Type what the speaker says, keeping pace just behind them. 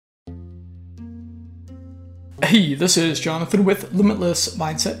Hey, this is Jonathan with Limitless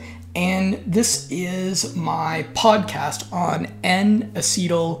Mindset, and this is my podcast on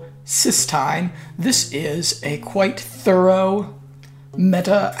N-acetylcysteine. This is a quite thorough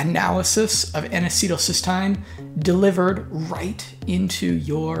meta-analysis of N-acetylcysteine delivered right into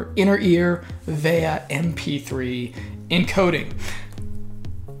your inner ear via MP3 encoding.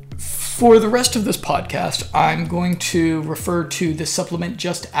 For the rest of this podcast, I'm going to refer to this supplement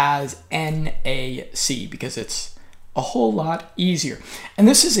just as NAC because it's a whole lot easier. And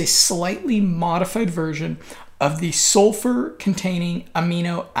this is a slightly modified version of the sulfur-containing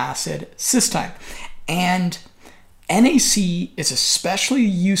amino acid cysteine. And NAC is especially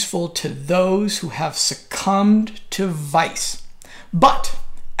useful to those who have succumbed to vice. But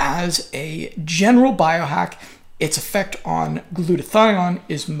as a general biohack, its effect on glutathione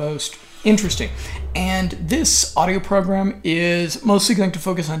is most interesting. And this audio program is mostly going to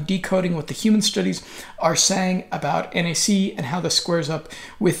focus on decoding what the human studies are saying about NAC and how this squares up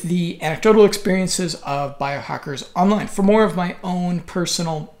with the anecdotal experiences of biohackers online. For more of my own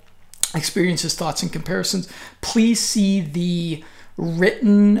personal experiences, thoughts, and comparisons, please see the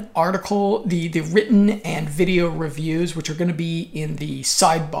written article, the written and video reviews, which are going to be in the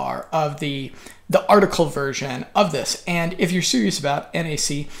sidebar of the article version of this. And if you're serious about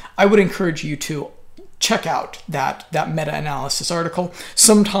NAC, I would encourage you to check out that meta-analysis article.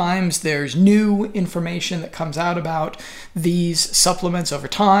 Sometimes there's new information that comes out about these supplements over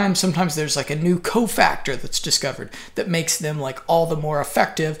time. Sometimes there's like a new cofactor that's discovered that makes them like all the more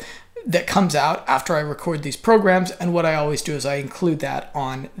effective that comes out after I record these programs. And what I always do is I include that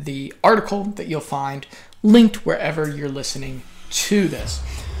on the article that you'll find linked wherever you're listening to this.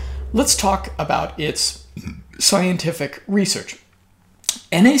 Let's talk about its scientific research.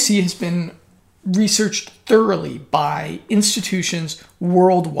 NAC has been researched thoroughly by institutions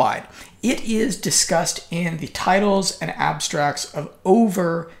worldwide. It is discussed in the titles and abstracts of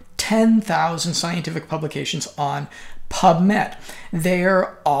over 10,000 scientific publications on PubMed.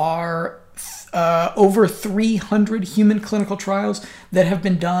 There are over 300 human clinical trials that have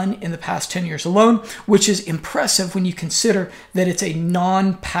been done in the past 10 years alone, which is impressive when you consider that it's a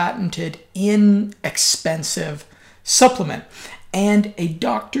non-patented, inexpensive supplement. And a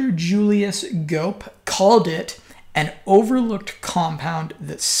Dr. Julius Gope called it an overlooked compound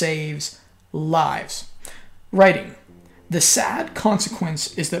that saves lives, writing, "The sad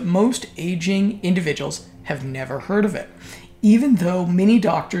consequence is that most aging individuals have never heard of it, even though many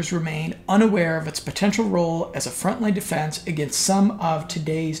doctors remain unaware of its potential role as a frontline defense against some of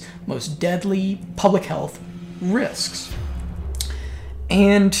today's most deadly public health risks."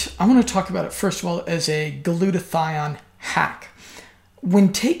 And I want to talk about it, first of all, as a glutathione hack.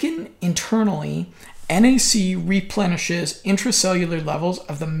 When taken internally, NAC replenishes intracellular levels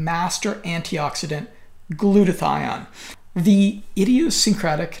of the master antioxidant glutathione. The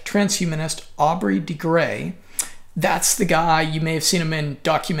idiosyncratic transhumanist Aubrey de Grey, that's the guy, you may have seen him in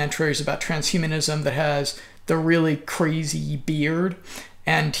documentaries about transhumanism, that has the really crazy beard,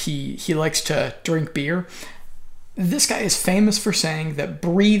 and he likes to drink beer. This guy is famous for saying that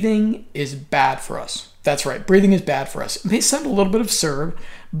breathing is bad for us. That's right, breathing is bad for us. It may sound a little bit absurd,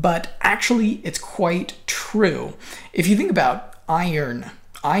 but actually it's quite true. If you think about iron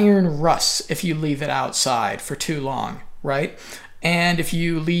rusts if you leave it outside for too long, right? And if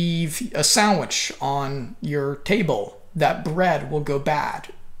you leave a sandwich on your table, that bread will go bad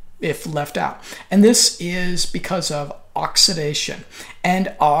if left out. And this is because of oxidation.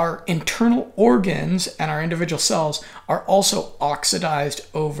 And our internal organs and our individual cells are also oxidized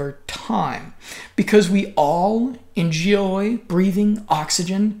over time. Because we all enjoy breathing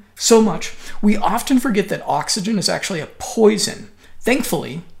oxygen so much, we often forget that oxygen is actually a poison.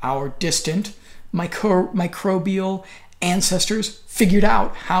 Thankfully, our distant microbial ancestors figured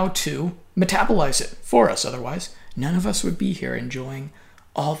out how to metabolize it for us. Otherwise, none of us would be here enjoying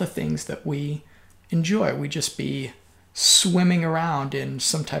all the things that we enjoy. We'd just be swimming around in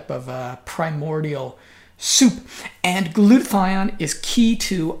some type of primordial soup. And glutathione is key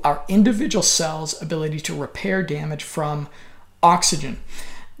to our individual cells' ability to repair damage from oxygen.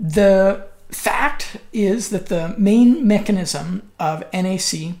 The fact is that the main mechanism of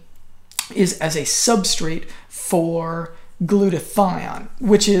NAC is as a substrate for glutathione,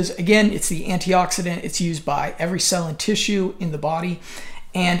 which is, again, it's the antioxidant. It's used by every cell and tissue in the body.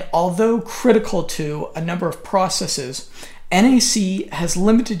 And although critical to a number of processes, NAC has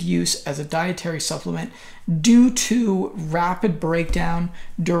limited use as a dietary supplement due to rapid breakdown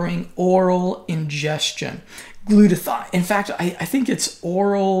during oral ingestion. Glutathione, in fact, I think its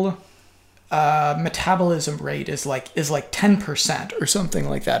oral metabolism rate is like 10% or something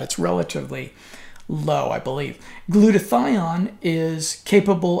like that. It's relatively low, I believe. Glutathione is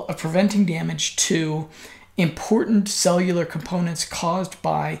capable of preventing damage to important cellular components caused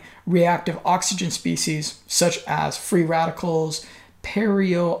by reactive oxygen species such as free radicals,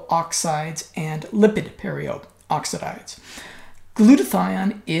 peroxides, and lipid peroxides.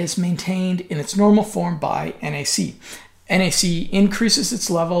 Glutathione is maintained in its normal form by NAC. NAC increases its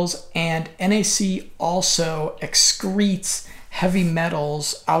levels, and NAC also excretes heavy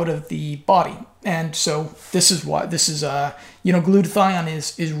metals out of the body. And so this is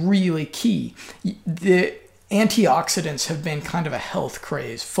glutathione is really key. The antioxidants have been kind of a health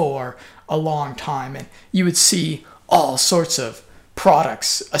craze for a long time, and you would see all sorts of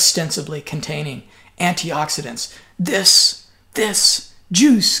products ostensibly containing antioxidants. This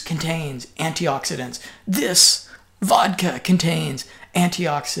juice contains antioxidants. This vodka contains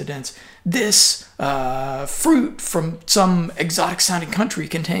antioxidants. This fruit from some exotic sounding country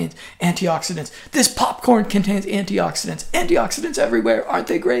contains antioxidants. This popcorn contains antioxidants. Antioxidants everywhere. Aren't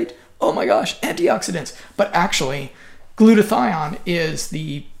they great? Oh my gosh, antioxidants. But actually, glutathione is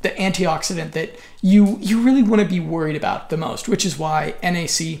the antioxidant that you really want to be worried about the most, which is why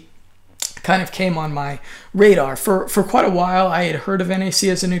NAC kind of came on my radar. For quite a while, I had heard of NAC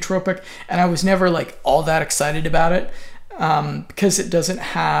as a nootropic, and I was never like all that excited about it because it doesn't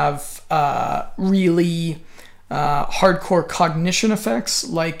have really hardcore cognition effects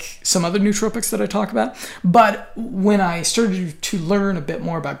like some other nootropics that I talk about. But when I started to learn a bit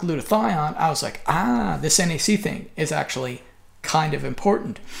more about glutathione, I was like, this NAC thing is actually kind of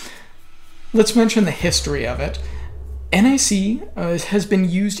important. Let's mention the history of it. NAC has been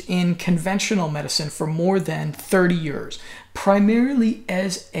used in conventional medicine for more than 30 years, primarily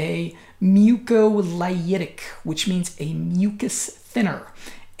as a mucolytic, which means a mucus thinner.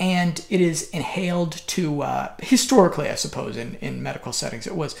 And it is inhaled to, historically, I suppose, in medical settings,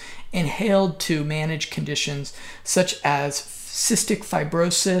 it was inhaled to manage conditions such as cystic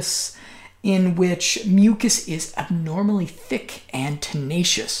fibrosis, in which mucus is abnormally thick and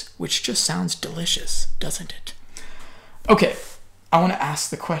tenacious, which just sounds delicious, doesn't it? Okay, I want to ask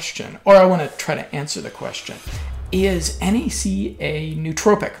the question, or I want to try to answer the question. Is NAC a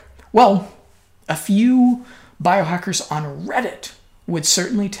nootropic? Well, a few biohackers on Reddit would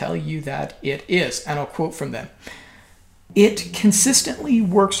certainly tell you that it is, and I'll quote from them. It consistently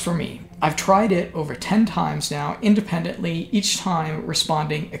works for me. I've tried it over 10 times now, independently, each time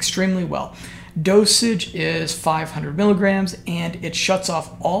responding extremely well. Dosage is 500 milligrams, and it shuts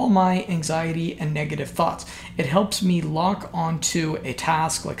off all my anxiety and negative thoughts. It helps me lock onto a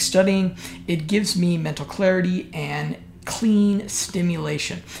task like studying. It gives me mental clarity and clean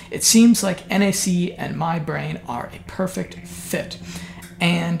stimulation. It seems like NAC and my brain are a perfect fit.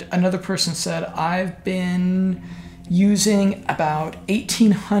 And another person said, I've been using about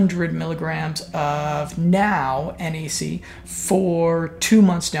 1,800 milligrams of Now NAC for 2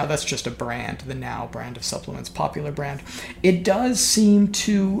 months now. That's just a brand, the Now brand of supplements, popular brand. It does seem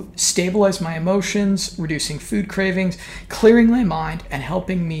to stabilize my emotions, reducing food cravings, clearing my mind, and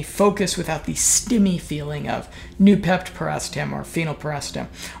helping me focus without the stimmy feeling of Noopept paracetam or phenylparacetam.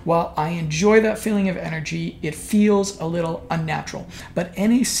 While I enjoy that feeling of energy, it feels a little unnatural. But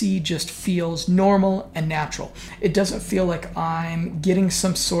NAC just feels normal and natural. It doesn't feel like I'm getting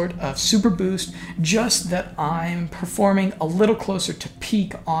some sort of super boost, just that I'm performing a little closer to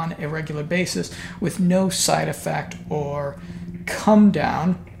peak on a regular basis with no side effect or come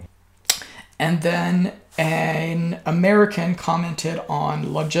down. And then an American commented on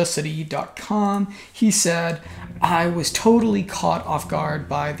Logicity.com. He said, I was totally caught off guard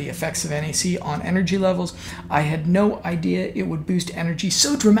by the effects of NAC on energy levels. I had no idea it would boost energy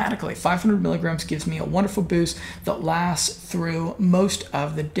so dramatically. 500 milligrams gives me a wonderful boost that lasts through most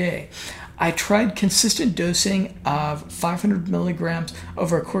of the day. I tried consistent dosing of 500 milligrams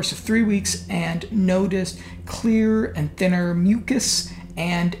over a course of 3 weeks and noticed clearer and thinner mucus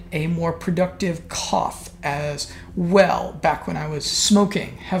and a more productive cough as well back when I was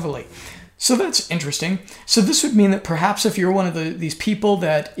smoking heavily. So that's interesting. So this would mean that perhaps if you're one of these people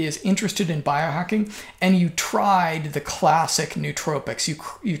that is interested in biohacking and you tried the classic nootropics,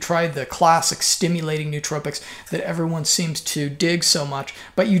 you tried the classic stimulating nootropics that everyone seems to dig so much,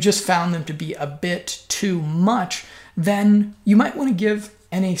 but you just found them to be a bit too much, then you might want to give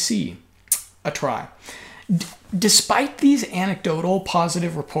NAC a try. Despite these anecdotal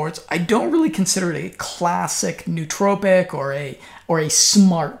positive reports, I don't really consider it a classic nootropic or a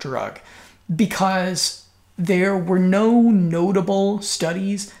smart drug, because there were no notable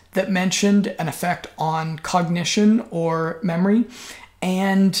studies that mentioned an effect on cognition or memory.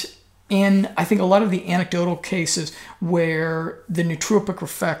 And in, I think, a lot of the anecdotal cases where the nootropic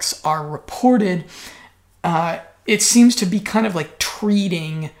effects are reported, it seems to be kind of like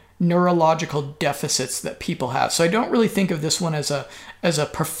treating neurological deficits that people have. So I don't really think of this one as a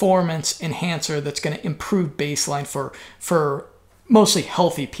performance enhancer that's going to improve baseline for mostly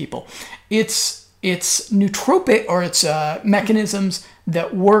healthy people. It's nootropic, or its mechanisms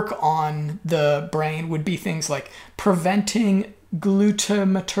that work on the brain would be things like preventing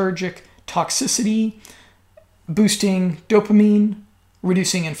glutamatergic toxicity, boosting dopamine,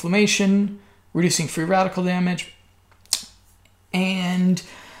 reducing inflammation, reducing free radical damage. And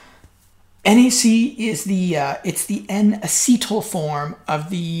NAC is it's the N-acetyl form of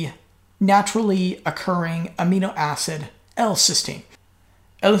the naturally occurring amino acid L-cysteine.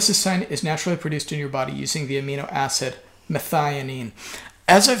 L-cysteine is naturally produced in your body using the amino acid methionine.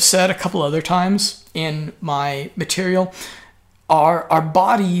 As I've said a couple other times in my material, our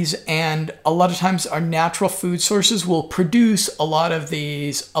bodies and a lot of times our natural food sources will produce a lot of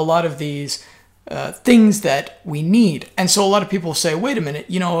these things that we need. And so a lot of people will say, wait a minute,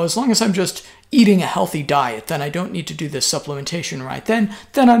 as long as I'm just eating a healthy diet, then I don't need to do this supplementation, right? Then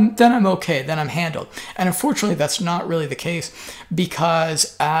I'm okay, then I'm handled. And unfortunately, that's not really the case,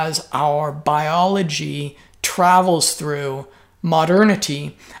 because as our biology travels through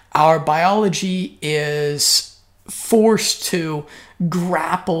modernity, our biology is forced to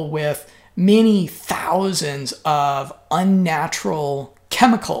grapple with many thousands of unnatural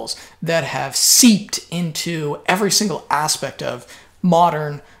chemicals that have seeped into every single aspect of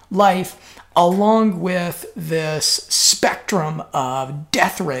modern life, along with this spectrum of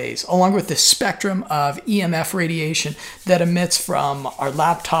death rays, along with this spectrum of EMF radiation that emits from our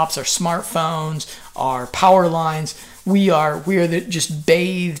laptops, our smartphones, our power lines. We are just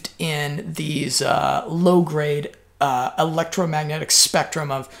bathed in these low-grade electromagnetic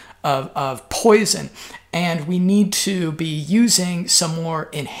spectrum of poison, and we need to be using some more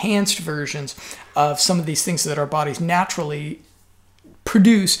enhanced versions of some of these things that our bodies naturally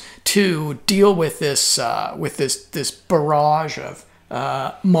produce to deal with this barrage of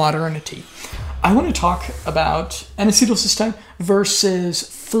modernity. I want to talk about N-acetylcysteine versus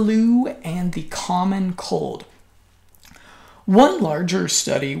flu and the common cold. One larger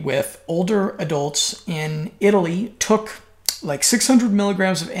study with older adults in Italy took like 600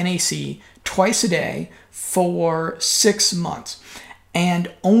 milligrams of NAC twice a day for 6 months.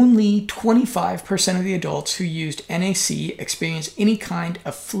 And only 25% of the adults who used NAC experienced any kind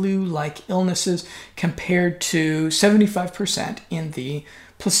of flu-like illnesses, compared to 75% in the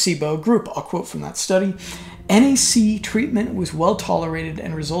placebo group. I'll quote from that study. NAC treatment was well tolerated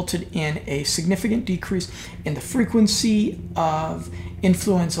and resulted in a significant decrease in the frequency of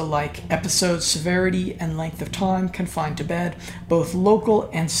influenza-like episodes, severity, and length of time confined to bed. Both local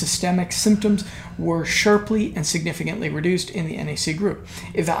and systemic symptoms were sharply and significantly reduced in the NAC group.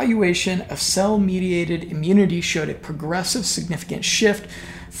 Evaluation of cell-mediated immunity showed a progressive significant shift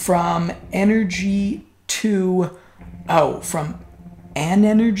from anergy to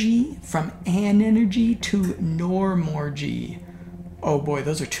normorgy. Oh boy,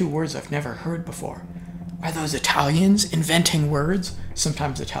 those are two words I've never heard before. Are those Italians inventing words?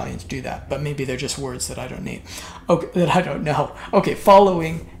 Sometimes Italians do that, but maybe they're just words that I don't need. Okay, that I don't know. Okay,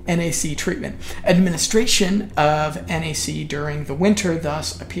 following NAC treatment. Administration of NAC during the winter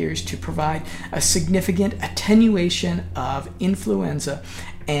thus appears to provide a significant attenuation of influenza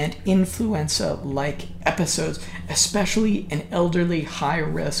and influenza-like episodes, especially in elderly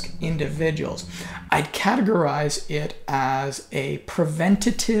high-risk individuals. I'd categorize it as a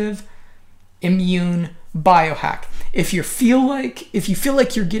preventative immune biohack. If you feel like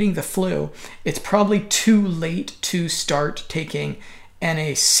you're getting the flu, it's probably too late to start taking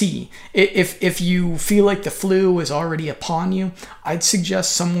NAC. If you feel like the flu is already upon you, I'd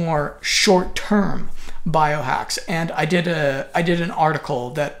suggest some more short-term biohacks. And I did an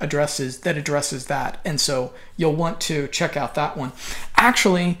article that addresses that, and so you'll want to check out that one.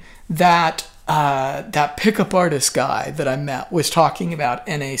 Actually, that pickup artist guy that I met was talking about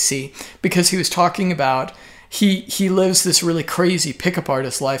NAC, because he was talking about he lives this really crazy pickup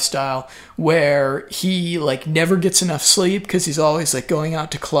artist lifestyle where he like never gets enough sleep because he's always like going out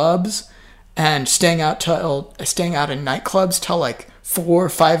to clubs and staying out in nightclubs till like 4 or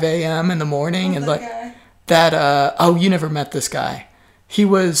 5 a.m. in the morning. And like guy? You never met this guy. He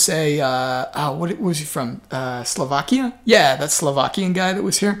was what was he from? Slovakia? Yeah, that Slovakian guy that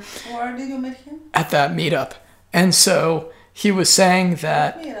was here. Where did you meet him? At that meetup. And so he was saying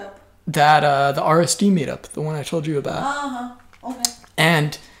that the RSD meetup, the one I told you about. Okay.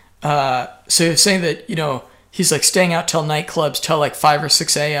 And so he was saying that, he's like staying out till nightclubs till like 5 or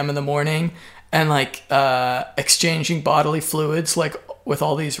 6 a.m. in the morning, and like exchanging bodily fluids like with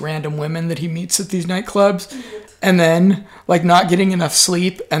all these random women that he meets at these nightclubs, and then like not getting enough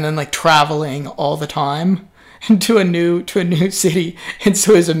sleep, and then like traveling all the time to a new city, and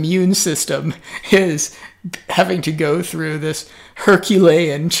so his immune system is having to go through this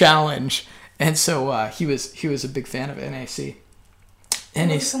Herculean challenge, and so he was a big fan of NAC.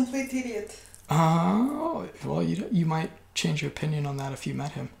 And he's a complete idiot. Well, you might change your opinion on that if you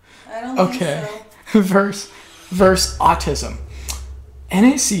met him. I don't think so. Verse autism.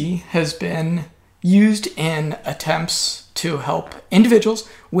 NAC has been used in attempts to help individuals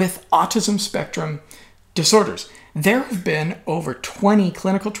with autism spectrum disorders. There have been over 20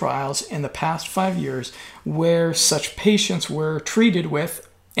 clinical trials in the past 5 years where such patients were treated with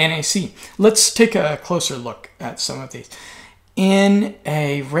NAC. Let's take a closer look at some of these. In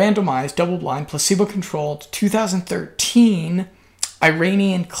a randomized, double-blind, placebo-controlled 2013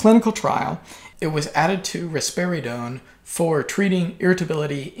 Iranian clinical trial, it was added to risperidone for treating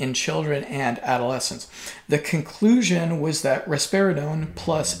irritability in children and adolescents. The conclusion was that risperidone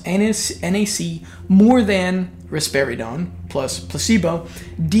plus NAC more than risperidone plus placebo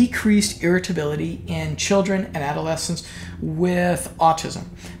decreased irritability in children and adolescents with autism.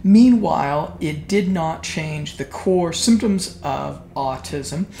 Meanwhile, it did not change the core symptoms of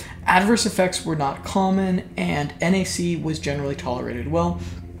autism. Adverse effects were not common, and NAC was generally tolerated well.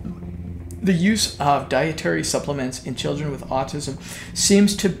 The use of dietary supplements in children with autism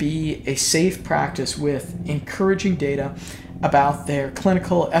seems to be a safe practice with encouraging data about their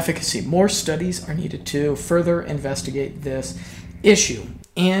clinical efficacy. More studies are needed to further investigate this issue.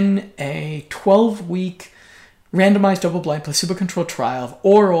 In a 12-week randomized double-blind placebo-controlled trial of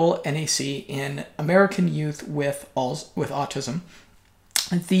oral NAC in American youth with autism,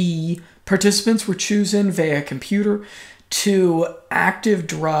 the participants were chosen via computer to active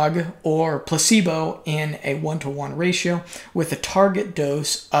drug or placebo in a 1-to-1 ratio, with a target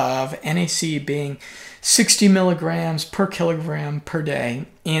dose of NAC being 60 milligrams per kilogram per day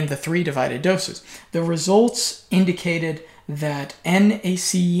in the 3 divided doses. The results indicated that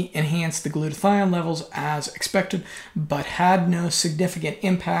NAC enhanced the glutathione levels as expected, but had no significant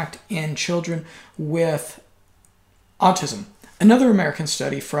impact in children with autism. Another American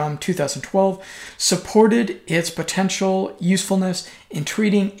study from 2012 supported its potential usefulness in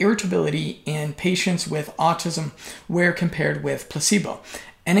treating irritability in patients with autism where compared with placebo.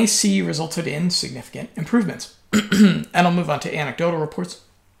 NAC resulted in significant improvements. And I'll move on to anecdotal reports.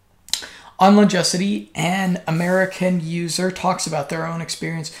 On Longecity, an American user talks about their own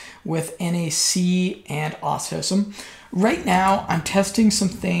experience with NAC and autism. Right now, I'm testing some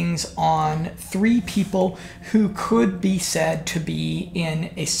things on 3 people who could be said to be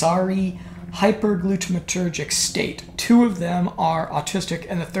in a sorry hyperglutamatergic state. 2 of them are autistic,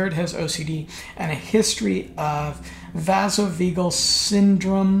 and the third has OCD and a history of vasovagal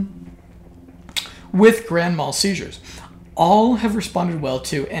syndrome with grand mal seizures. All have responded well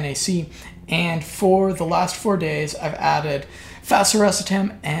to NAC, and for the last 4 days, I've added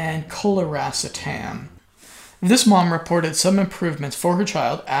fasiracetam and coliracetam. This mom reported some improvements for her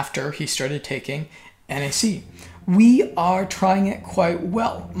child after he started taking NAC. We are trying it quite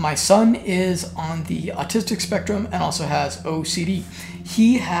well. My son is on the autistic spectrum and also has OCD.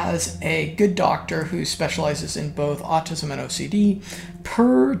 He has a good doctor who specializes in both autism and OCD.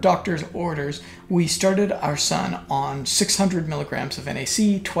 Per doctor's orders, we started our son on 600 milligrams of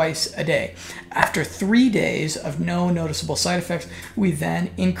NAC twice a day. After 3 days of no noticeable side effects, we then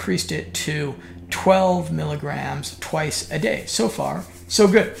increased it to 12 milligrams twice a day. So far, so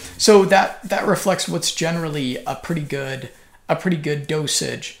good. So that reflects what's generally a pretty good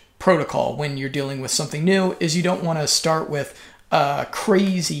dosage protocol when you're dealing with something new. Is you don't want to start with a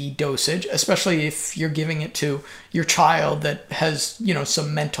crazy dosage, especially if you're giving it to your child that has,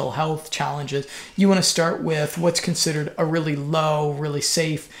 some mental health challenges. You want to start with what's considered a really low, really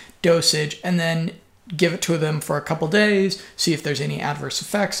safe dosage, and then give it to them for a couple days, see if there's any adverse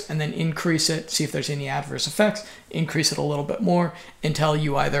effects, and then increase it, see if there's any adverse effects, increase it a little bit more until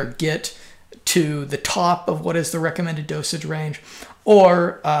you either get to the top of what is the recommended dosage range,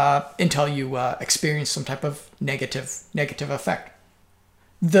 or until you experience some type of negative effect.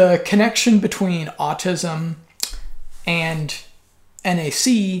 The connection between autism and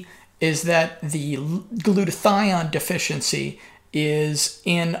NAC is that the glutathione deficiency is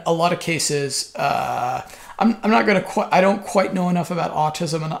in a lot of cases, I don't quite know enough about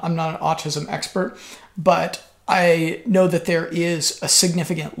autism, and I'm not an autism expert, but I know that there is a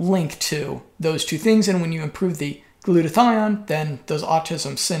significant link to those 2 things, and when you improve the glutathione, then those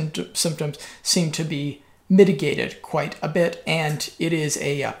autism symptoms seem to be mitigated quite a bit, and it is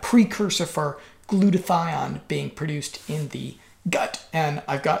a precursor for glutathione being produced in the gut. And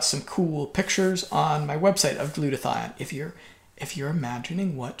I've got some cool pictures on my website of glutathione if you're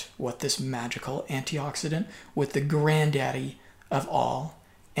imagining what this magical antioxidant with the granddaddy of all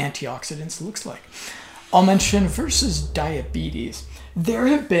antioxidants looks like. I'll mention versus diabetes. There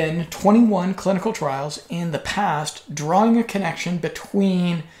have been 21 clinical trials in the past drawing a connection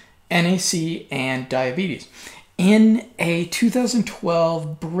between NAC and diabetes. In a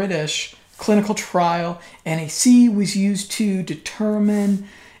 2012 British clinical trial, NAC was used to determine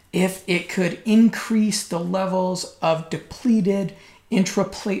if it could increase the levels of depleted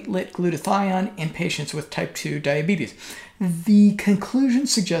intraplatelet glutathione in patients with type 2 diabetes. The conclusion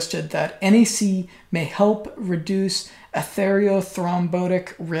suggested that NAC may help reduce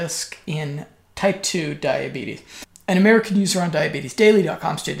atherothrombotic risk in type 2 diabetes. An American user on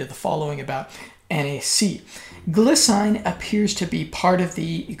diabetesdaily.com stated the following about NAC. Glycine appears to be part of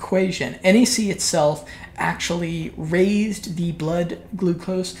the equation. NAC itself actually raised the blood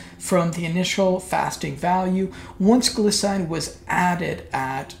glucose from the initial fasting value. Once glycine was added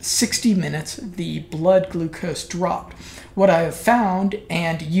at 60 minutes, the blood glucose dropped. What I have found,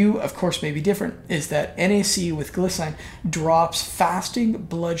 and you of course may be different, is that NAC with glycine drops fasting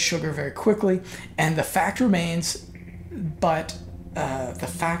blood sugar very quickly, and the effect remains.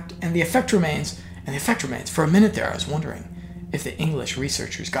 For a minute there, I was wondering if the English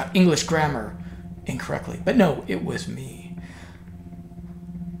researchers got English grammar incorrectly. But no, it was me.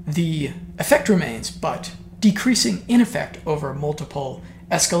 The effect remains, but decreasing in effect over multiple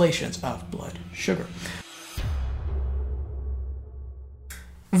escalations of blood sugar.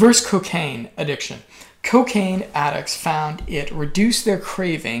 Versus cocaine addiction. Cocaine addicts found it reduced their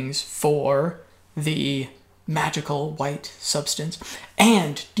cravings for the magical white substance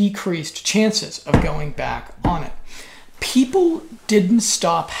and decreased chances of going back on it. People didn't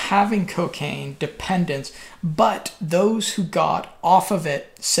stop having cocaine dependence, but those who got off of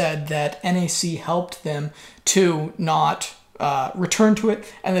it said that NAC helped them to not return to it,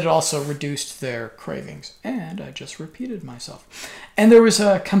 and that it also reduced their cravings. And I just repeated myself. And there was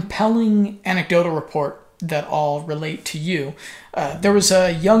a compelling anecdotal report that I'll relate to you. There was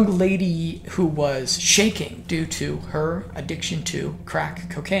a young lady who was shaking due to her addiction to crack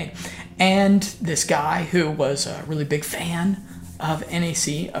cocaine. And this guy who was a really big fan of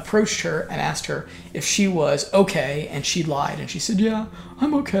NAC approached her and asked her if she was okay, and she lied, and she said, "Yeah,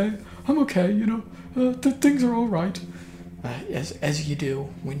 I'm okay, things are all right." As you do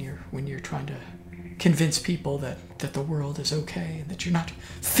when you're trying to convince people that the world is okay and that you're not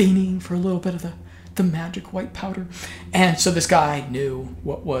fiending for a little bit of the magic white powder. And so this guy knew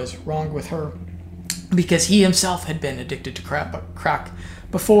what was wrong with her because he himself had been addicted to crack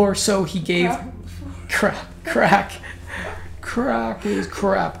before, so he gave crack is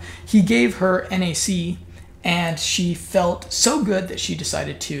crap. He gave her NAC, and she felt so good that she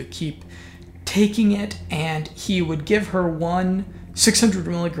decided to keep taking it, and he would give her one 600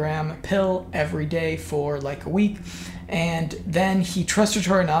 milligram pill every day for like a week. And then he trusted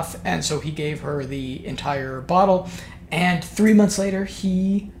her enough, and so he gave her the entire bottle. And 3 months later,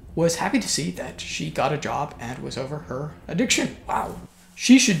 he was happy to see that she got a job and was over her addiction. Wow.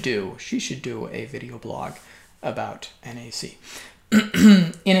 She should do a video blog about NAC.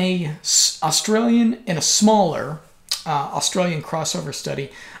 In a smaller Australian crossover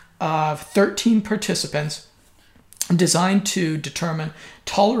study of 13 participants designed to determine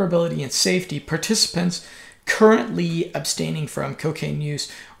tolerability and safety, participants currently abstaining from cocaine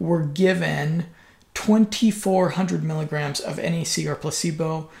use were given 2,400 milligrams of NAC or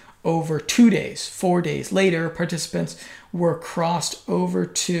placebo over 2 days. 4 days later, participants were crossed over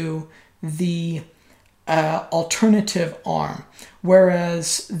to the alternative arm,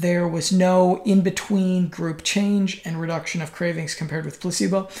 whereas there was no in-between group change and reduction of cravings compared with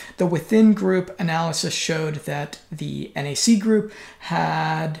placebo. The within-group analysis showed that the NAC group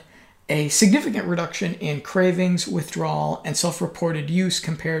had a significant reduction in cravings, withdrawal, and self-reported use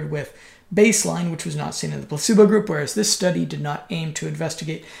compared with baseline, which was not seen in the placebo group, whereas this study did not aim to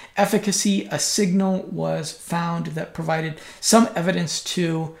investigate efficacy. A signal was found that provided some evidence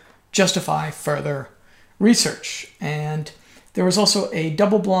to justify further research. And there was also a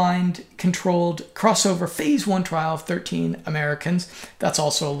double-blind controlled crossover phase 1 trial of 13 Americans. That's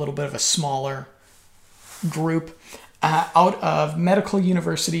also a little bit of a smaller group out of Medical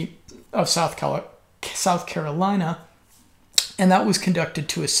University of South Carolina. and that was conducted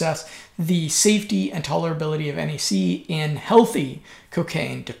to assess the safety and tolerability of NAC in healthy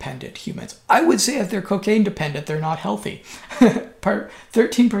cocaine-dependent humans. I would say if they're cocaine-dependent, they're not healthy.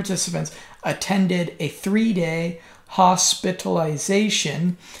 13 participants attended a 3-day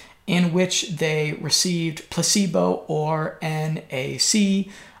hospitalization in which they received placebo or NAC,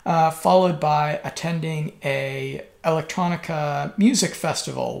 followed by attending a electronica music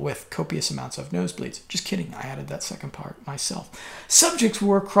festival with copious amounts of nosebleeds. Just kidding, I added that second part myself. Subjects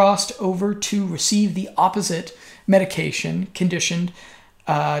were crossed over to receive the opposite medication conditioned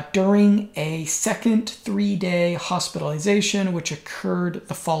during a second 3-day hospitalization, which occurred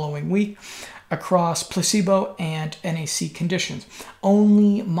the following week, across placebo and NAC conditions.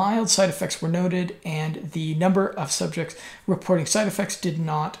 Only mild side effects were noted, and the number of subjects reporting side effects did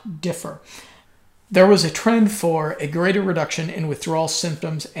not differ. There was a trend for a greater reduction in withdrawal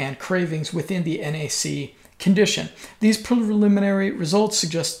symptoms and cravings within the NAC condition. These preliminary results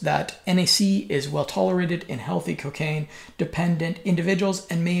suggest that NAC is well tolerated in healthy cocaine-dependent individuals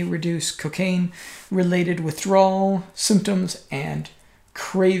and may reduce cocaine-related withdrawal symptoms and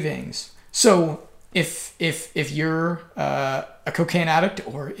cravings. So if you're a cocaine addict,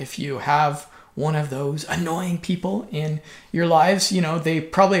 or if you have one of those annoying people in your lives, they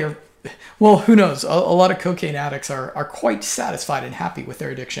probably are. Well, who knows? A lot of cocaine addicts are quite satisfied and happy with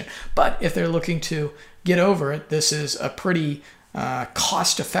their addiction. But if they're looking to get over it, this is a pretty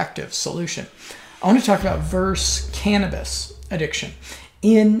cost-effective solution. I want to talk about Verse cannabis addiction.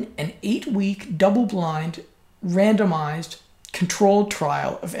 In an 8-week, double-blind, randomized, controlled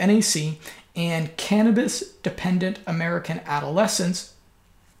trial of NAC and cannabis-dependent American adolescents,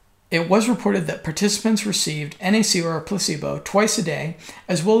 it was reported that participants received NAC or a placebo twice a day,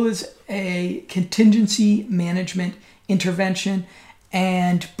 as well as a contingency management intervention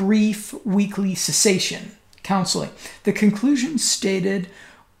and brief weekly cessation counseling. The conclusion stated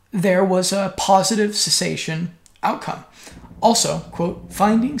there was a positive cessation outcome. Also, quote,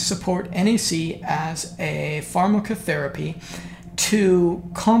 findings support NAC as a pharmacotherapy to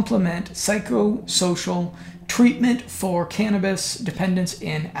complement psychosocial treatment for cannabis dependence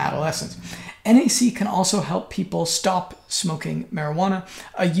in adolescents. NAC can also help people stop smoking marijuana.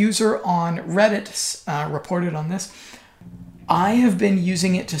 A user on Reddit reported on this. I have been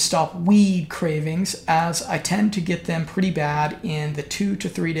using it to stop weed cravings, as I tend to get them pretty bad in the 2 to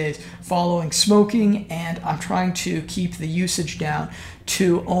 3 days following smoking, and I'm trying to keep the usage down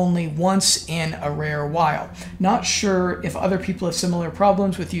to only once in a rare while. Not sure if other people have similar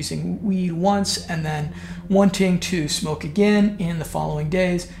problems with using weed once and then wanting to smoke again in the following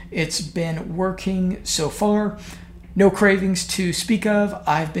days. It's been working so far. No cravings to speak of.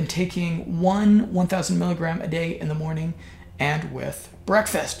 I've been taking 1,000 milligram a day in the morning and with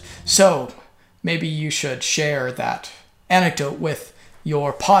breakfast. So maybe you should share that anecdote with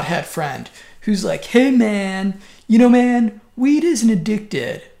your pothead friend who's like, hey man, weed isn't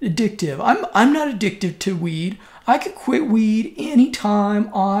addictive. I'm not addicted to weed. I can quit weed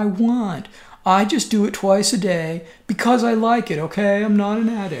anytime I want. I just do it twice a day because I like it, okay? I'm not an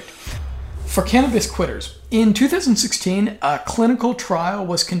addict. For cannabis quitters, in 2016, a clinical trial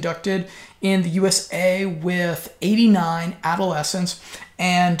was conducted in the USA with 89 adolescents,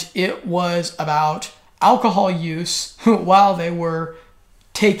 and it was about alcohol use while they were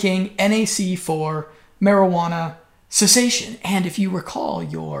taking NAC for marijuana cessation. And if you recall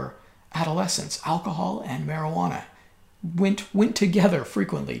your adolescence, alcohol and marijuana went together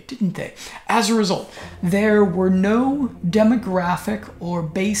frequently, didn't they? As a result, there were no demographic or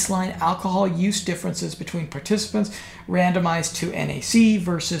baseline alcohol use differences between participants randomized to NAC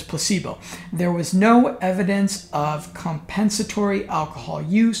versus placebo. There was no evidence of compensatory alcohol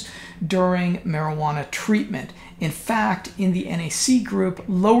use during marijuana treatment. In fact, in the NAC group,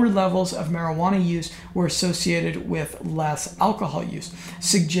 lower levels of marijuana use were associated with less alcohol use,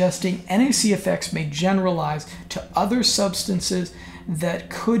 suggesting NAC effects may generalize to other substances that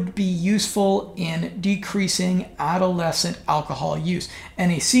could be useful in decreasing adolescent alcohol use.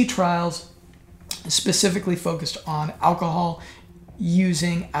 NAC trials specifically focused on alcohol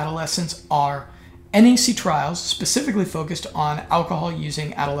using adolescents are NAC trials specifically focused on alcohol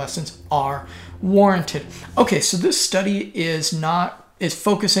using adolescents are warranted. Okay, so this study is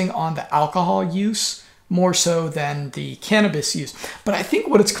focusing on the alcohol use more so than the cannabis use. But I think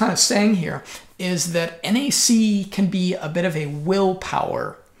what it's kind of saying here is that NAC can be a bit of a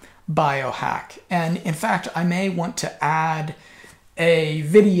willpower biohack. And in fact, I may want to add a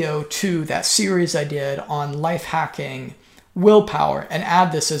video to that series I did on life hacking willpower and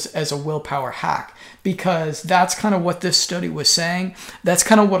add this as a willpower hack, because that's kind of what this study was saying. That's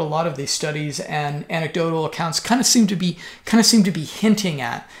kind of what a lot of these studies and anecdotal accounts kind of seem to be hinting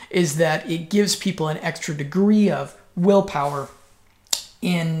at, is that it gives people an extra degree of willpower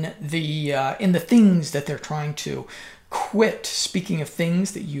in the things that they're trying to quit. Speaking of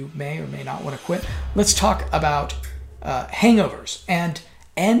things that you may or may not want to quit, let's talk about hangovers. And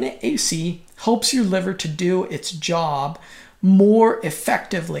NAC helps your liver to do its job more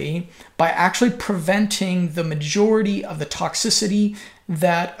effectively by actually preventing the majority of the toxicity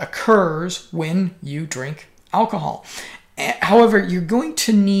that occurs when you drink alcohol. However, you're going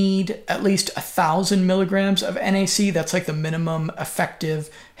to need at least 1,000 milligrams of NAC. That's like the minimum effective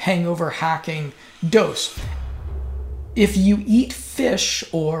hangover hacking dose. If you eat fish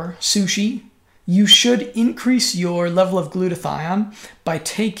or sushi, you should increase your level of glutathione by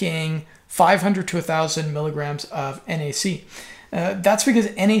taking 500 to 1,000 milligrams of NAC. That's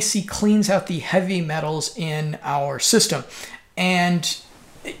because NAC cleans out the heavy metals in our system. And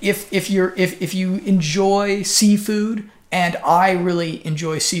if you enjoy seafood, and I really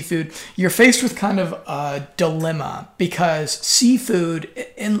enjoy seafood, you're faced with kind of a dilemma, because seafood,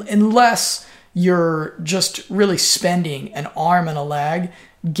 unless you're just really spending an arm and a leg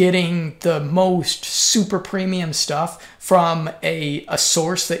getting the most super premium stuff from a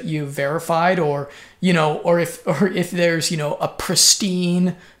source that you verified, or if there's a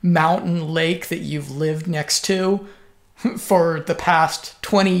pristine mountain lake that you've lived next to for the past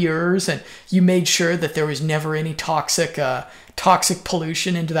 20 years and you made sure that there was never any toxic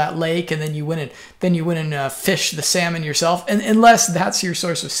pollution into that lake, and then you went and fish the salmon yourself, and unless that's your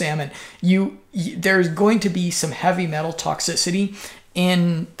source of salmon, there's going to be some heavy metal toxicity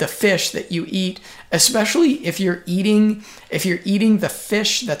in the fish that you eat, especially if you're eating the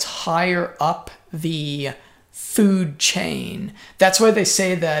fish that's higher up the food chain. That's why they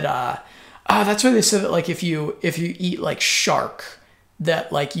say that like if you eat like shark,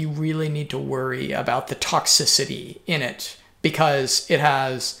 that like you really need to worry about the toxicity in it, because it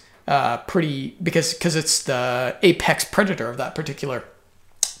has because it's the apex predator of that particular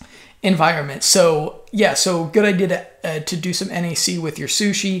environment. So yeah, so good idea to do some NAC with your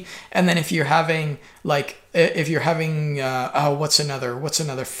sushi. And then if you're having what's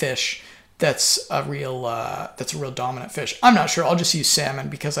another fish that's a real dominant fish? I'm not sure. I'll just use salmon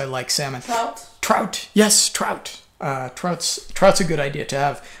because I like salmon. Trout. Yes, trout. Trout's a good idea to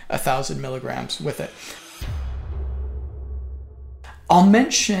have 1,000 milligrams with it. I'll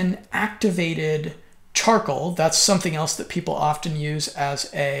mention activated charcoal. That's something else that people often use as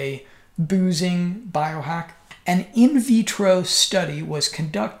a boozing biohack. An in vitro study was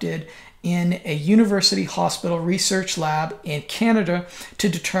conducted in a university hospital research lab in Canada to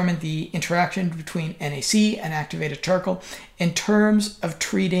determine the interaction between NAC and activated charcoal in terms of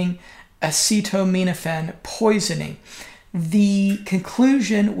treating acetaminophen poisoning. The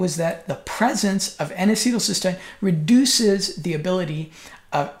conclusion was that the presence of N-acetylcysteine reduces the ability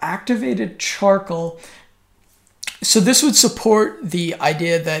of activated charcoal. So this would support the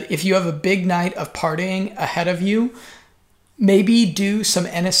idea that if you have a big night of partying ahead of you, maybe do some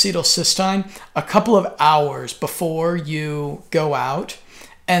N-acetylcysteine a couple of hours before you go out,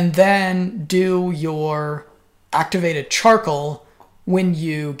 and then do your activated charcoal when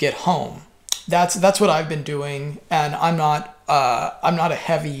you get home. That's what I've been doing, and I'm not a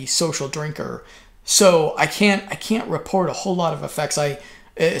heavy social drinker, so I can't report a whole lot of effects.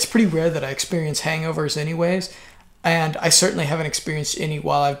 It's pretty rare that I experience hangovers anyways, and I certainly haven't experienced any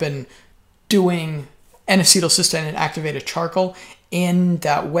while I've been doing N-acetylcysteine and activated charcoal in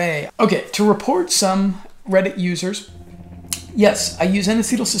that way. Okay, to report some Reddit users, yes, I use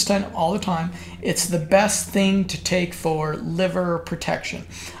N-acetylcysteine all the time. It's the best thing to take for liver protection.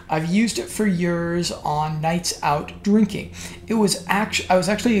 I've used it for years on nights out drinking. I was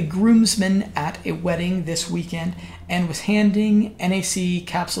actually a groomsman at a wedding this weekend and was handing NAC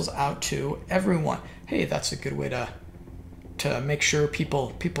capsules out to everyone. Hey, that's a good way to make sure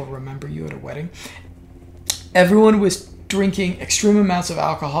people remember you at a wedding. Everyone was drinking extreme amounts of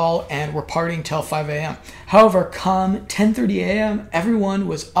alcohol and were partying till 5 a.m. However, come 10:30 a.m., everyone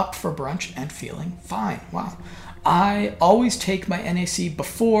was up for brunch and feeling fine. Wow. I always take my NAC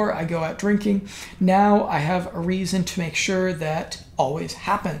before I go out drinking. Now I have a reason to make sure that always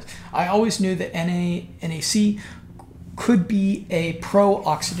happens. I always knew that NAC could be a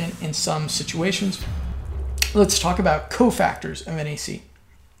pro-oxidant in some situations. Let's talk about cofactors of NAC.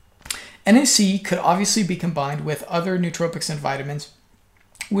 NAC could obviously be combined with other nootropics and vitamins,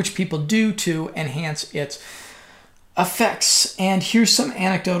 which people do to enhance its effects, and here's some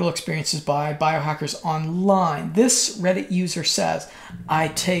anecdotal experiences by biohackers online. This Reddit user says, I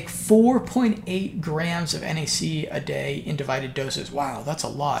take 4.8 grams of NAC a day in divided doses. Wow, that's a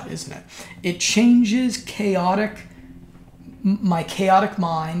lot, isn't it? It changes my chaotic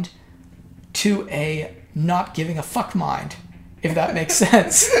mind to a not giving a fuck mind, if that makes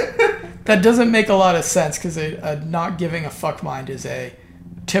sense. That doesn't make a lot of sense, because a not giving a fuck mind is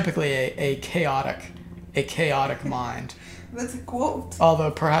typically a chaotic mind. That's a quote.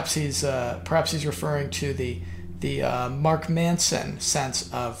 Although perhaps he's referring to the Mark Manson sense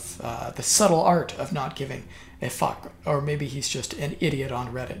of the subtle art of not giving a fuck, or maybe he's just an idiot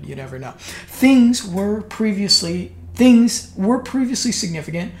on Reddit. You never know. Things were previously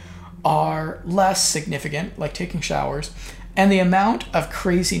significant are less significant, like taking showers, and the amount of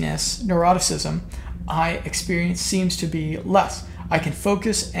craziness, neuroticism I experience seems to be less. I can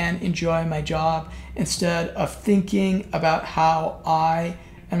focus and enjoy my job instead of thinking about how I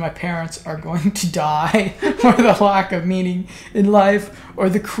and my parents are going to die, or the lack of meaning in life, or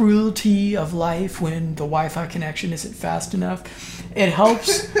the cruelty of life when the Wi-Fi connection isn't fast enough. It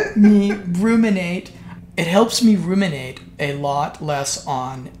helps me ruminate a lot less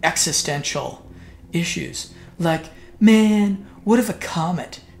on existential issues. Like, man, what if a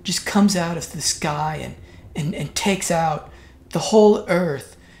comet just comes out of the sky and takes out the whole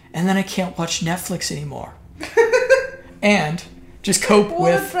Earth, and then I can't watch Netflix anymore? And just cope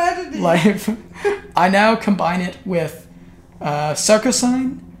with life. I now combine it with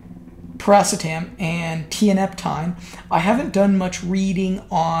sarcosine, piracetam, and tianeptine. I haven't done much reading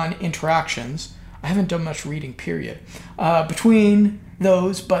on interactions. I haven't done much reading, period, between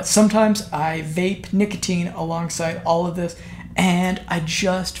those, but sometimes I vape nicotine alongside all of this, and I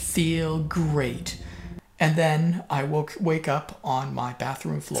just feel great. And then I wake up on my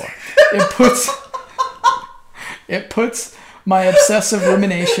bathroom floor. It puts my obsessive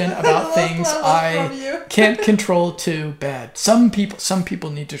rumination about things I can't control to bed. Some people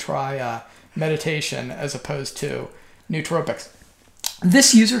need to try meditation as opposed to nootropics.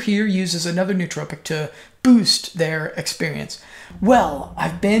 This user here uses another nootropic to boost their experience. Well,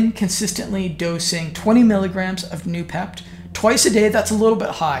 I've been consistently dosing 20 milligrams of Noopept twice a day. That's a little bit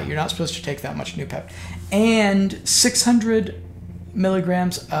high. You're not supposed to take that much Noopept. And 600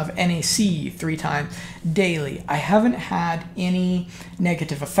 milligrams of NAC 3 times daily. I haven't had any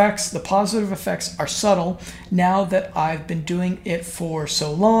negative effects. The positive effects are subtle. Now that I've been doing it for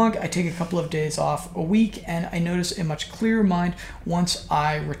so long, I take a couple of days off a week, and I notice a much clearer mind once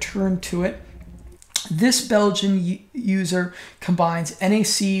I return to it. This Belgian user combines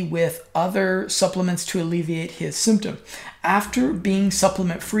NAC with other supplements to alleviate his symptom. After being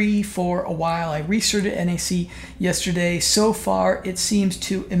supplement-free for a while, I restarted NAC yesterday. So far, it seems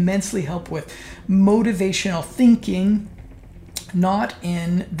to immensely help with motivational thinking, not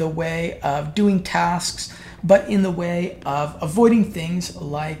in the way of doing tasks, but in the way of avoiding things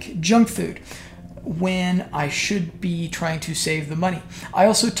like junk food when I should be trying to save the money. I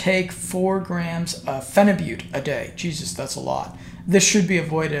also take 4 grams of phenibut a day. Jesus, that's a lot. This should be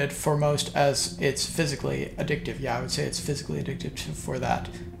avoided for most, as it's physically addictive. Yeah, I would say it's physically addictive for that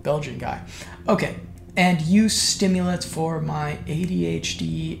Belgian guy. Okay, and use stimulants for my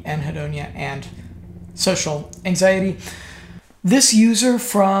ADHD, anhedonia, and social anxiety. This user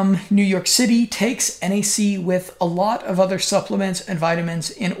from New York City takes NAC with a lot of other supplements and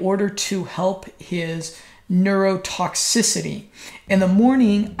vitamins in order to help his neurotoxicity. In the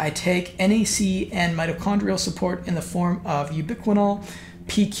morning, I take NAC and mitochondrial support in the form of ubiquinol,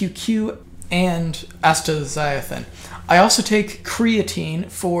 PQQ, and astaxanthin. I also take creatine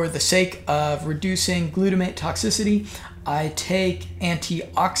for the sake of reducing glutamate toxicity. I take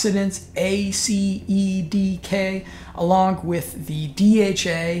antioxidants A, C, E, D, K, along with the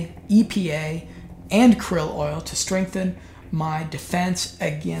DHA, EPA, and krill oil to strengthen my defense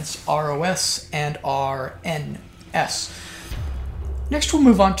against ROS and RNS. Next, we'll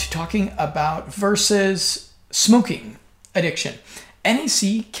move on to talking about versus smoking addiction.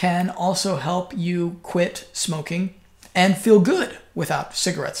 NAC can also help you quit smoking and feel good without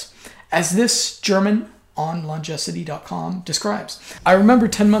cigarettes, as this German on longevity.com describes. I remember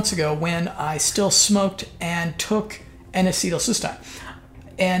 10 months ago when I still smoked and took N-acetylcysteine,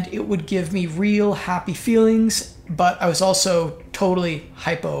 and it would give me real happy feelings, but I was also totally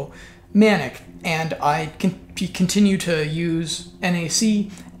hypomanic, and I continue to use NAC,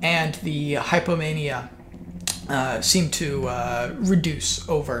 and the hypomania seemed to reduce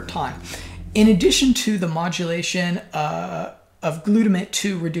over time. In addition to the modulation of glutamate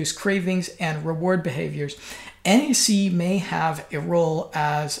to reduce cravings and reward behaviors, NAC may have a role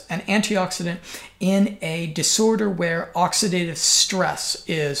as an antioxidant in a disorder where oxidative stress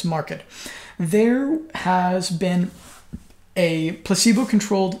is marked. There has been a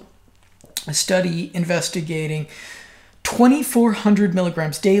placebo-controlled study investigating 2,400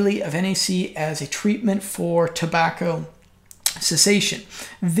 milligrams daily of NAC as a treatment for tobacco cessation.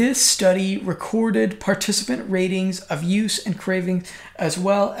 This study recorded participant ratings of use and cravings as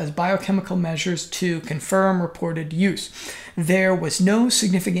well as biochemical measures to confirm reported use. There was no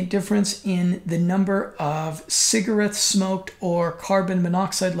significant difference in the number of cigarettes smoked or carbon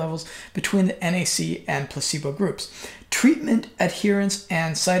monoxide levels between the NAC and placebo groups. Treatment adherence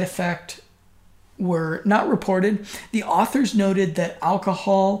and side effect were not reported. The authors noted that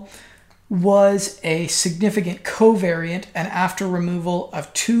alcohol was a significant covariant, and after removal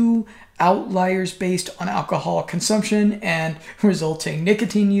of 2 outliers based on alcohol consumption and resulting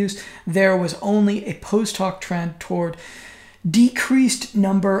nicotine use, there was only a post hoc trend toward decreased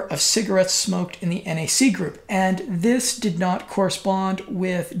number of cigarettes smoked in the NAC group, and this did not correspond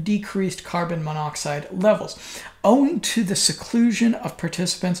with decreased carbon monoxide levels. Owing to the seclusion of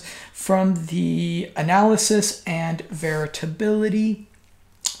participants from the analysis and veritability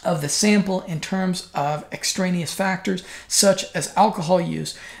of the sample in terms of extraneous factors such as alcohol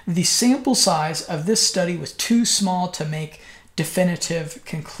use, the sample size of this study was too small to make definitive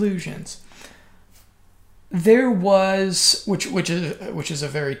conclusions. There was, which is a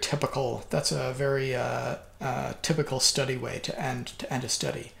very typical, that's a very typical study way to end a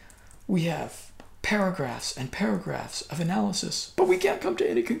study. We have paragraphs and paragraphs of analysis, but we can't come to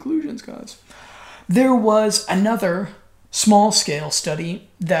any conclusions, guys. There was another small-scale study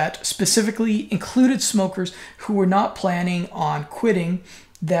that specifically included smokers who were not planning on quitting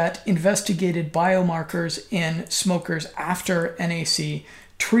that investigated biomarkers in smokers after NAC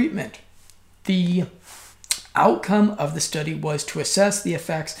treatment. The outcome of the study was to assess the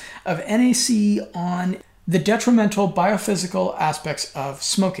effects of NAC on the detrimental biophysical aspects of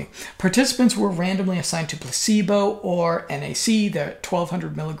smoking. Participants were randomly assigned to placebo or NAC, the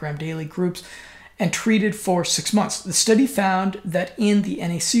 1,200 milligram daily groups, and treated for 6 months. The study found that in the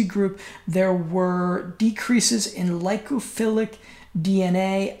NAC group, there were decreases in lipophilic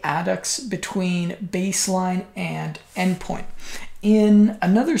DNA adducts between baseline and endpoint. In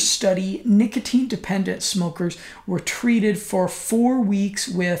another study, nicotine-dependent smokers were treated for 4 weeks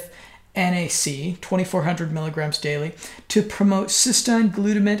with NAC, 2,400 milligrams daily, to promote cysteine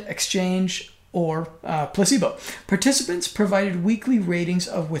glutamate exchange or placebo. Participants provided weekly ratings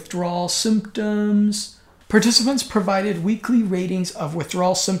of withdrawal symptoms.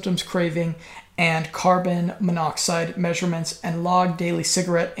 Craving, and carbon monoxide measurements, and logged daily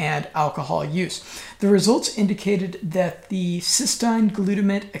cigarette and alcohol use. The results indicated that the cysteine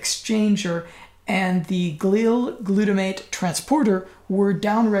glutamate exchanger and the glial glutamate transporter were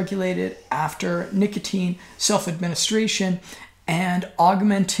downregulated after nicotine self-administration, and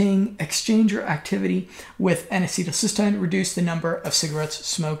augmenting exchanger activity with N-acetylcysteine reduced the number of cigarettes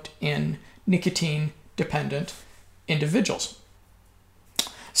smoked in nicotine-dependent individuals.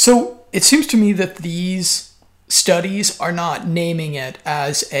 So it seems to me that these studies are not naming it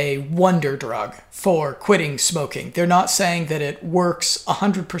as a wonder drug for quitting smoking. They're not saying that it works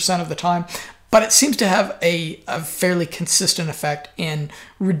 100% of the time, but it seems to have a fairly consistent effect in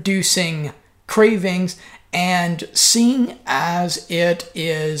reducing cravings. And seeing as it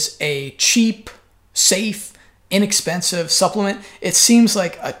is a cheap, safe, inexpensive supplement, it seems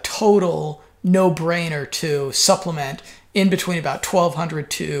like a total no-brainer to supplement in between about 1,200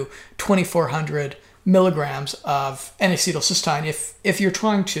 to 2,400 milligrams of N-acetylcysteine if you're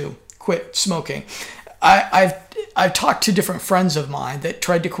trying to quit smoking. I've talked to different friends of mine that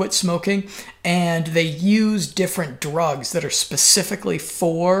tried to quit smoking, and they use different drugs that are specifically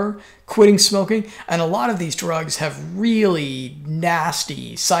for quitting smoking, and a lot of these drugs have really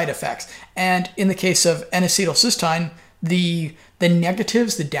nasty side effects. And in the case of N-acetylcysteine, the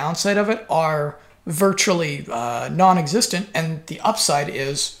negatives, the downside of it, are virtually non-existent, and the upside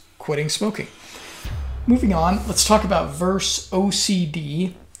is quitting smoking. Moving on, let's talk about Verse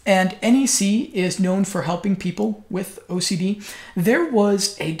OCD. And NAC is known for helping people with OCD. There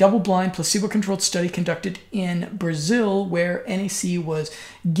was a double-blind, placebo-controlled study conducted in Brazil where NAC was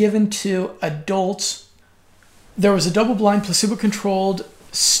given to adults. There was a double-blind, placebo-controlled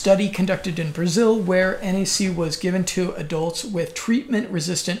study conducted in Brazil where NAC was given to adults with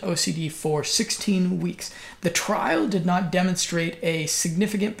treatment-resistant OCD for 16 weeks. The trial did not demonstrate a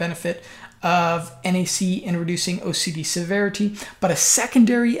significant benefit of NAC in reducing OCD severity, but a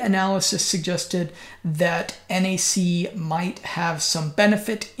secondary analysis suggested that NAC might have some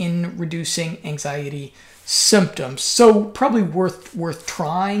benefit in reducing anxiety symptoms. So probably worth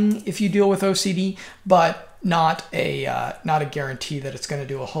trying if you deal with OCD, but not a guarantee that it's going to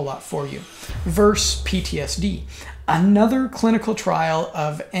do a whole lot for you. Versus PTSD. Another clinical trial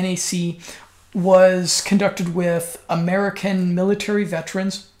of NAC was conducted with American military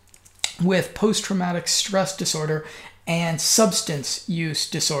veterans with post-traumatic stress disorder and substance use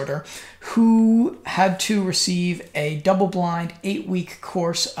disorder who had to receive a double-blind 8-week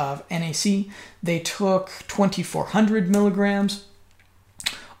course of NAC. They took 2,400 milligrams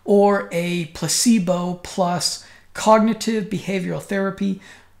or a placebo plus cognitive behavioral therapy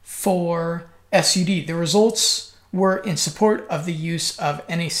for SUD. The results were in support of the use of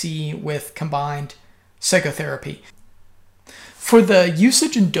NAC with combined psychotherapy. For the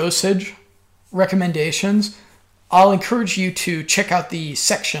usage and dosage recommendations, I'll encourage you to check out the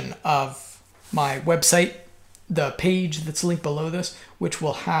section of my website, the page that's linked below this, which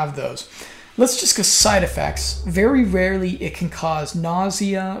will have those. Let's discuss side effects. Very rarely it can cause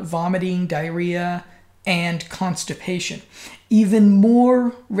nausea, vomiting, diarrhea, and constipation. Even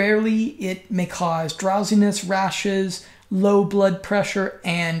more rarely it may cause drowsiness, rashes, low blood pressure,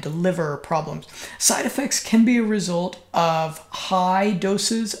 and liver problems. Side effects can be a result of high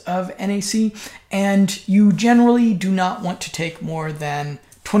doses of NAC, and you generally do not want to take more than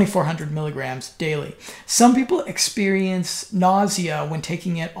 2,400 milligrams daily. Some people experience nausea when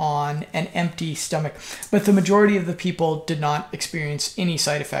taking it on an empty stomach, but the majority of the people did not experience any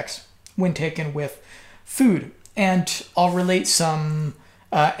side effects when taken with food. And I'll relate some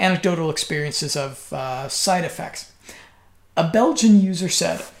anecdotal experiences of side effects. A Belgian user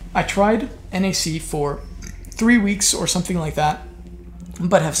said, I tried NAC for 3 weeks or something like that,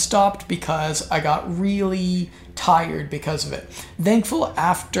 but have stopped because I got really tired because of it. Thankful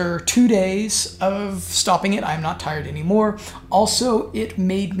after 2 days of stopping it, I'm not tired anymore. Also, it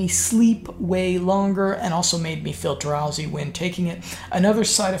made me sleep way longer and also made me feel drowsy when taking it. Another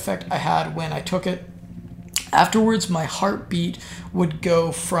side effect I had when I took it, afterwards my heartbeat would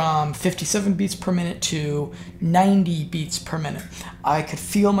go from 57 beats per minute to 90 beats per minute. I could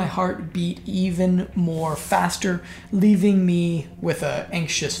feel my heart beat even more faster, leaving me with an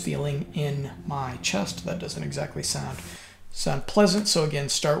anxious feeling in my chest. That doesn't exactly sound pleasant. So again,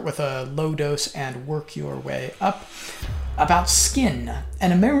 start with a low dose and work your way up. About skin,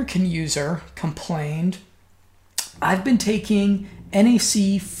 an American user complained, I've been taking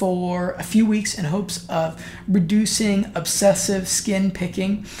NAC for a few weeks in hopes of reducing obsessive skin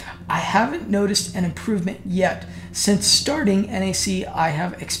picking. I haven't noticed an improvement yet. Since starting NAC, I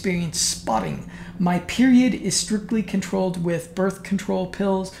have experienced spotting. My period is strictly controlled with birth control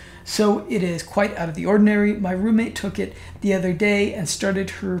pills, so it is quite out of the ordinary. My roommate took it the other day and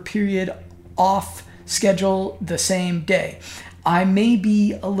started her period off schedule the same day. I may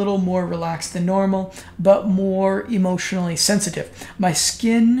be a little more relaxed than normal, but more emotionally sensitive. My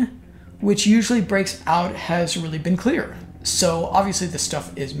skin, which usually breaks out, has really been clear. So obviously this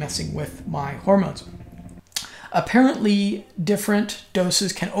stuff is messing with my hormones. Apparently, different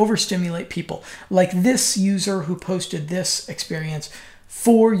doses can overstimulate people, like this user who posted this experience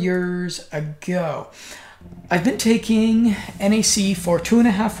 4 years ago. I've been taking NAC for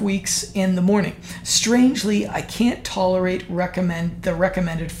 2.5 weeks in the morning. Strangely, I can't tolerate the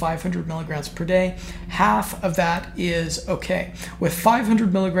recommended 500 milligrams per day. Half of that is okay. With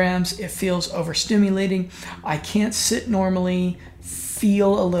 500 milligrams, it feels overstimulating. I can't sit normally,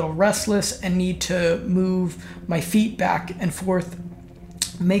 feel a little restless, and need to move my feet back and forth.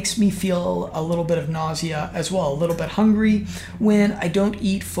 Makes me feel a little bit of nausea as well, a little bit hungry when I don't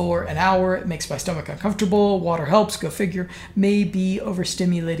eat for an hour. It makes my stomach uncomfortable. Water helps, go figure. May be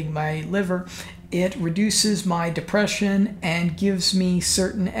overstimulating my liver. It reduces my depression and gives me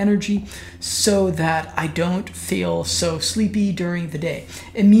certain energy so that I don't feel so sleepy during the day.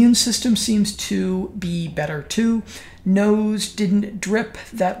 Immune system seems to be better too. Nose didn't drip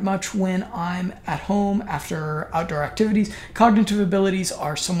that much when I'm at home after outdoor activities. Cognitive abilities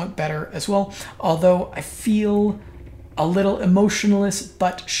are somewhat better as well, although I feel a little emotionless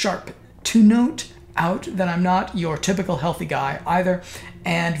but sharp. To note out that I'm not your typical healthy guy either,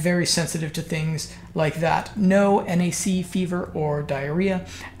 and very sensitive to things like that. No NAC fever or diarrhea.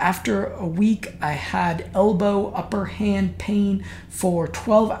 After a week, I had elbow upper hand pain for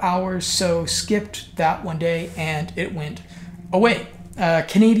 12 hours, so skipped that one day and it went away. A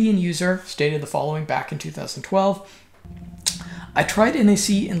Canadian user stated the following back in 2012. I tried NAC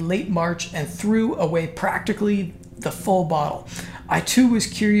in late March and threw away practically the full bottle. I too was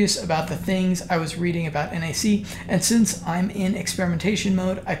curious about the things I was reading about NAC, and since I'm in experimentation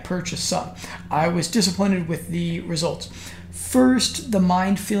mode, I purchased some. I was disappointed with the results. First, the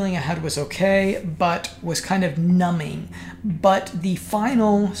mind feeling I had was okay, but was kind of numbing. But the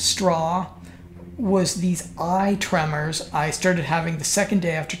final straw was these eye tremors I started having the second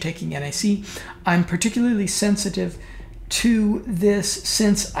day after taking NAC. I'm particularly sensitive to this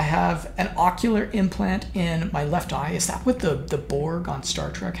since I have an ocular implant in my left eye. Is that what the Borg on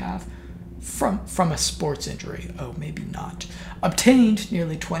Star Trek have? From a sports injury. Oh, maybe not. Obtained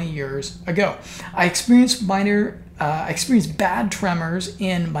nearly 20 years ago. I experienced bad tremors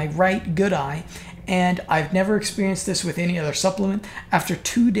in my right good eye, and I've never experienced this with any other supplement. After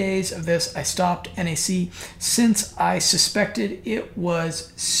 2 days of this, I stopped NAC since I suspected it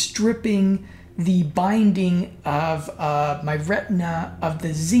was stripping the binding of my retina of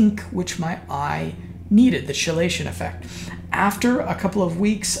the zinc which my eye needed, the chelation effect. After a couple of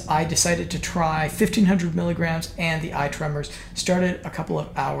weeks, I decided to try 1,500 milligrams, and the eye tremors started a couple of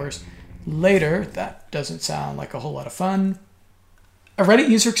hours later. That doesn't sound like a whole lot of fun. A Reddit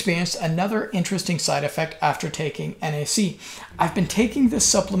user experienced another interesting side effect after taking NAC. I've been taking this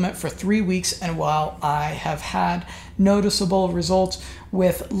supplement for 3 weeks, and while I have had noticeable results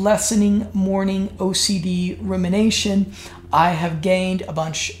with lessening morning OCD rumination, I have gained a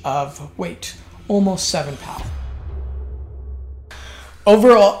bunch of weight, almost 7 pounds.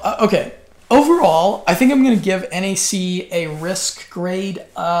 Overall, I think I'm going to give NAC a risk grade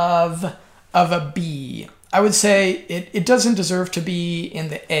of a B. I would say it doesn't deserve to be in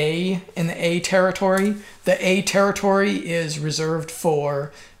the A territory. The A territory is reserved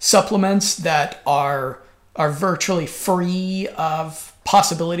for supplements that are virtually free of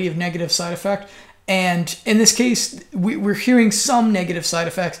possibility of negative side effect. And in this case, we're hearing some negative side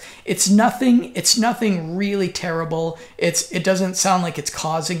effects. It's nothing really terrible. It doesn't sound like it's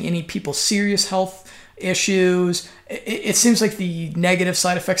causing any people serious health issues. It seems like the negative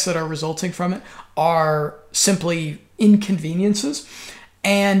side effects that are resulting from it are simply inconveniences,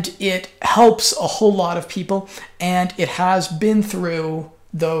 and it helps a whole lot of people, and it has been through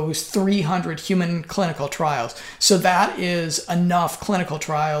those 300 human clinical trials. So that is enough clinical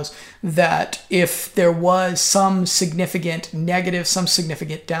trials that if there was some significant negative, some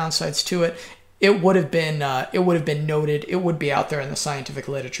significant downsides to it, it would have been noted. It would be out there in the scientific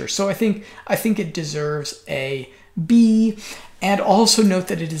literature. So I think it deserves a B. And also note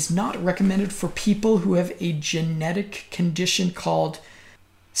that it is not recommended for people who have a genetic condition called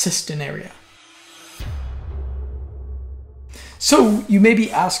cystinuria. So you may be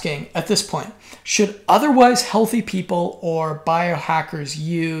asking at this point, should otherwise healthy people or biohackers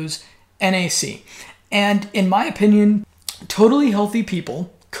use NAC? And in my opinion, totally healthy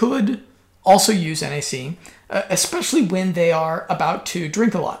people could also use NAC, especially when they are about to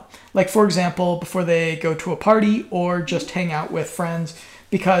drink a lot. Like, for example, before they go to a party or just hang out with friends,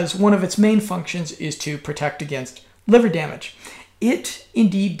 because one of its main functions is to protect against liver damage. It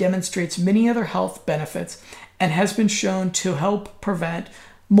indeed demonstrates many other health benefits and has been shown to help prevent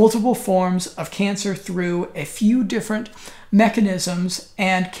multiple forms of cancer through a few different mechanisms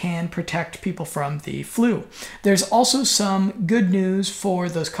and can protect people from the flu. There's also some good news for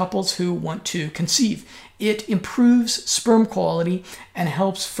those couples who want to conceive. It improves sperm quality and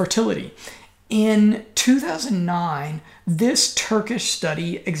helps fertility. In 2009, this Turkish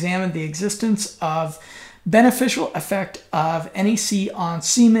study examined the existence of beneficial effect of NAC on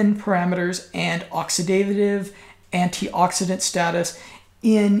semen parameters and oxidative antioxidant status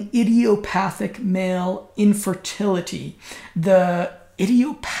in idiopathic male infertility. The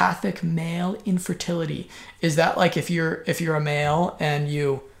idiopathic male infertility, is that like if you're a male and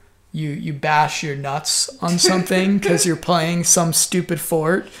you bash your nuts on something because you're playing some stupid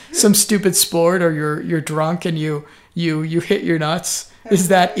sport, or you're drunk and you hit your nuts? Is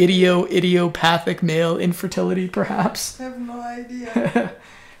that idiopathic male infertility, perhaps? I have no idea.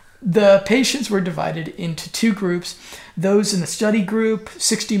 The patients were divided into 2 groups. Those in the study group,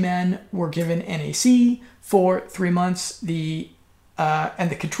 60 men, were given NAC for 3 months. And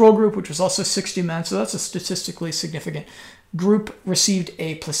the control group, which was also 60 men, so that's a statistically significant group, received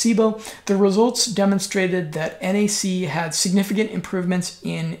a placebo. The results demonstrated that NAC had significant improvements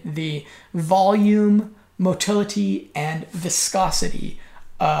in the volume, motility, and viscosity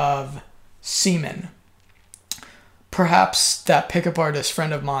of semen. Perhaps that pickup artist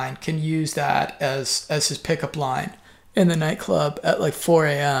friend of mine can use that as his pickup line in the nightclub at like 4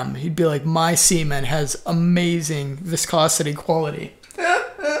 a.m. He'd be like, my semen has amazing viscosity quality.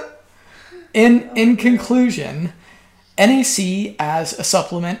 In conclusion, NAC as a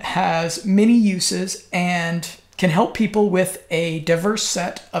supplement has many uses and can help people with a diverse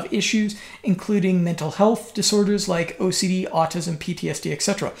set of issues, including mental health disorders like OCD, autism, PTSD,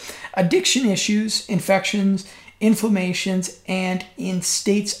 etc., addiction issues, infections, inflammations, and in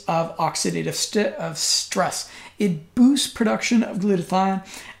states of oxidative stress. It boosts production of glutathione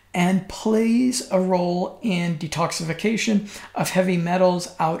and plays a role in detoxification of heavy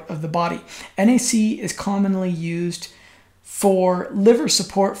metals out of the body. NAC is commonly used for liver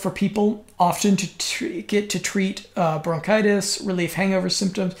support for people, often to treat bronchitis, relieve hangover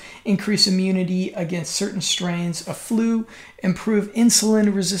symptoms, increase immunity against certain strains of flu, improve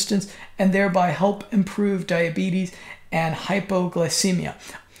insulin resistance, and thereby help improve diabetes and hypoglycemia.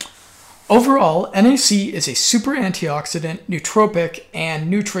 Overall, NAC is a super antioxidant, nootropic, and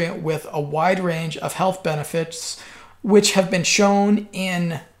nutrient with a wide range of health benefits, which have been shown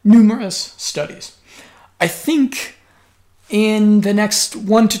in numerous studies. I think in the next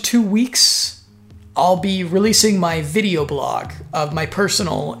 1 to 2 weeks, I'll be releasing my video blog of my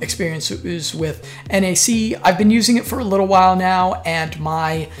personal experiences with NAC. I've been using it for a little while now, and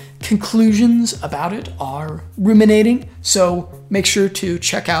my conclusions about it are ruminating. So make sure to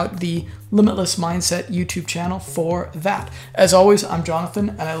check out the Limitless Mindset YouTube channel for that. As always, I'm Jonathan,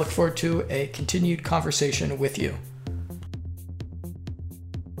 and I look forward to a continued conversation with you.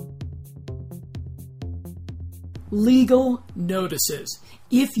 Legal notices.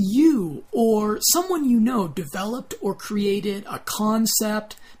 If you or someone you know developed or created a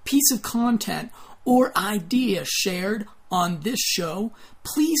concept, piece of content, or idea shared on this show,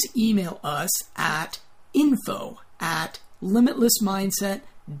 please email us at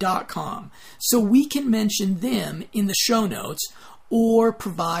info@limitlessmindset.com so we can mention them in the show notes or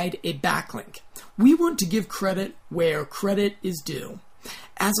provide a backlink. We want to give credit where credit is due.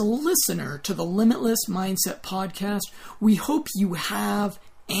 As a listener to the Limitless Mindset podcast, we hope you have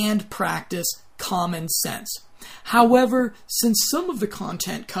and practice common sense. However, since some of the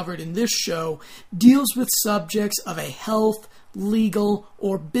content covered in this show deals with subjects of a health, legal,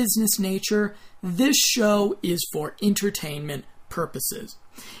 or business nature, this show is for entertainment purposes.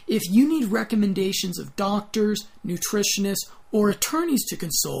 If you need recommendations of doctors, nutritionists, or attorneys to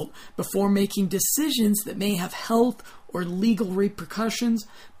consult before making decisions that may have health or legal repercussions,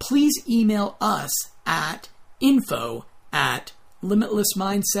 please email us at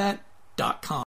info@limitlessmindset.com.